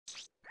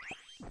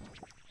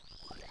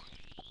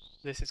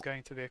This is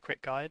going to be a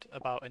quick guide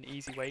about an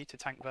easy way to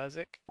tank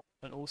verzik,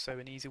 and also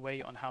an easy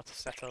way on how to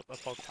set up a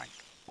pogtank.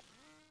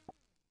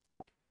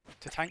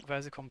 To tank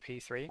verzik on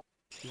P3,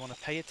 you want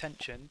to pay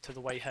attention to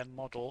the way her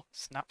model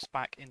snaps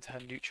back into her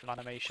neutral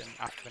animation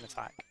after an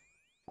attack.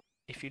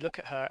 If you look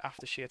at her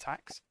after she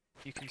attacks,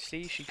 you can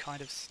see she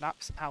kind of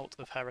snaps out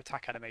of her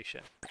attack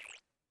animation.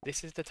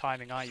 This is the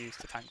timing I use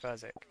to tank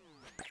verzik.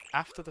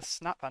 After the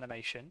snap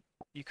animation,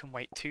 you can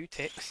wait 2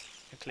 ticks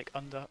and click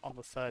under on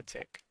the 3rd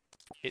tick.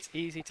 It's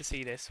easy to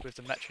see this with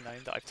the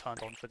metronome that I've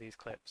turned on for these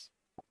clips.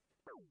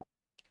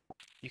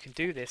 You can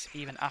do this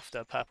even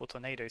after purple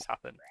tornadoes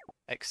happen,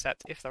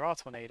 except if there are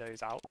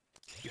tornadoes out,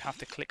 you have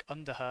to click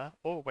under her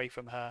or away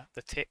from her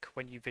the tick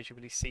when you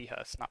visually see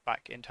her snap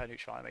back into her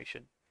neutral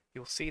animation.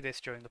 You'll see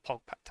this during the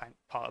pogtank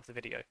part of the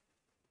video.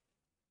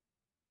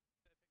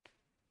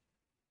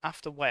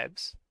 After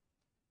webs,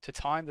 to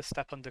time the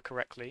step under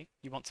correctly,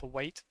 you want to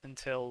wait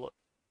until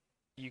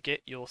you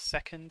get your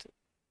second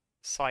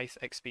scythe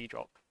XP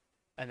drop,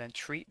 and then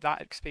treat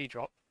that XP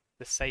drop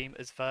the same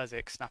as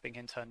verzik snapping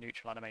into her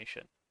neutral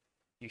animation.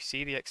 You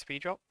see the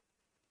XP drop,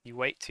 you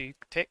wait 2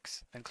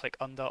 ticks and click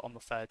under on the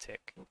 3rd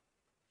tick.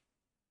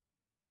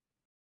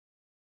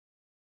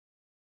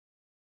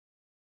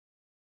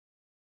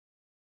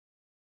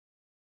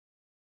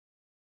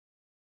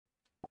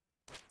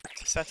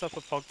 To set up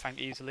a pogtank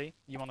easily,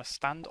 you want to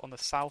stand on the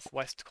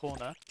southwest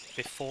corner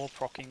before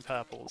proccing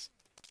purples.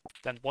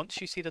 Then once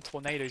you see the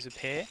tornadoes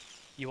appear,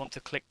 you want to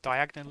click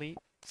diagonally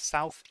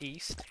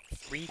southeast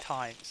 3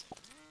 times,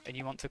 and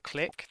you want to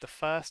click the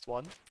first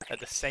one at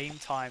the same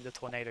time the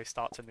tornadoes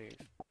start to move.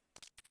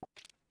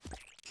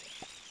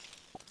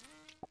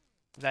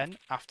 Then,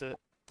 after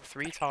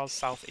 3 tiles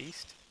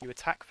southeast, you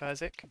attack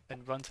verzik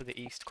and run to the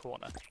east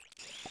corner.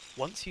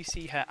 Once you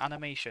see her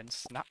animation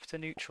snap to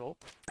neutral,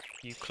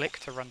 you click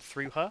to run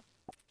through her,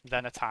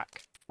 then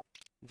attack.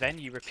 Then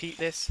you repeat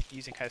this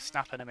using her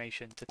snap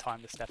animation to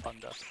time the step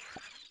under.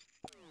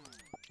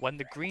 When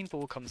the green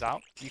ball comes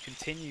out, you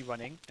continue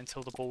running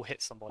until the ball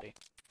hits somebody.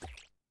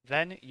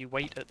 Then you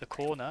wait at the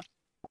corner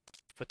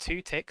for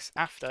 2 ticks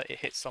after it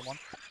hits someone,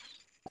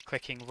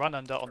 clicking run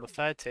under on the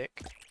 3rd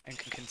tick, and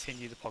can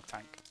continue the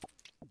pogtank.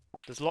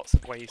 There's lots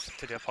of ways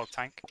to do a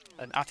pogtank,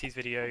 and Ati's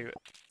video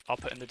I'll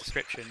put in the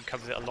description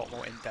covers it a lot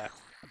more in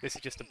depth. This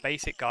is just a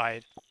basic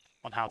guide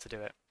on how to do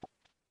it.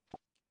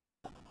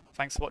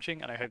 Thanks for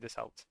watching, and I hope this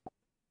helped.